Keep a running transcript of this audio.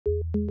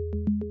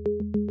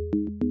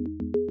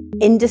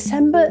In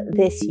December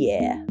this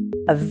year,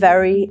 a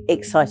very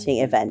exciting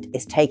event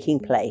is taking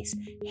place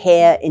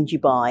here in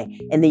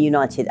Dubai in the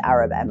United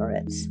Arab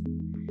Emirates.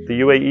 The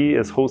UAE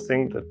is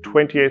hosting the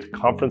 28th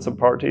Conference of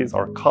Parties,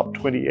 or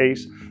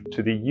COP28,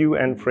 to the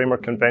UN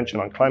Framework Convention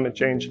on Climate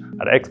Change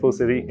at Expo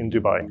City in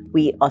Dubai.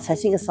 We are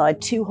setting aside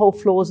 2 whole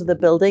floors of the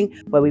building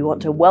where we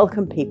want to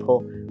welcome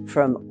people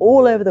from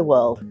all over the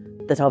world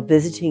that are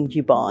visiting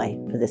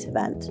Dubai for this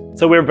event.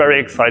 So we're very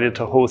excited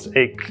to host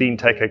a clean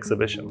tech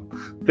exhibition.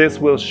 This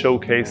will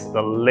showcase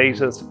the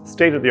latest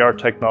state-of-the-art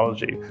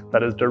technology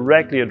that is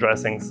directly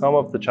addressing some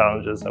of the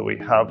challenges that we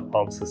have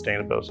of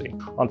sustainability.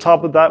 On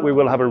top of that, we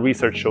will have a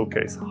research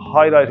showcase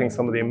highlighting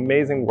some of the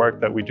amazing work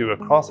that we do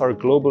across our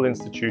global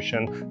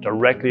institution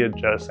directly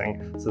addressing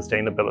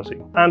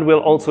sustainability. And we'll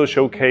also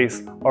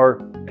showcase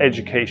our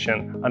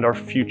education and our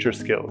future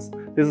skills.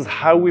 This is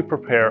how we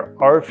prepare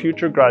our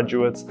future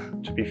graduates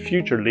to be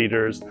future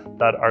leaders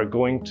that are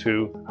going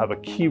to have a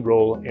key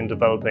role in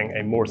developing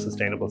a more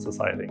sustainable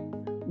society.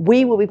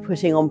 We will be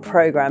putting on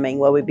programming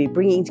where we'll be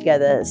bringing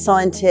together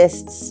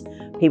scientists,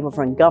 people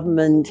from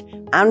government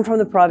and from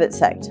the private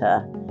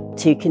sector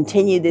to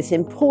continue this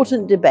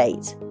important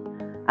debate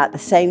at the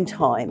same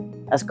time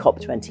as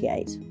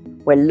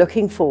COP28. We're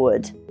looking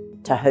forward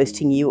to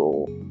hosting you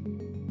all.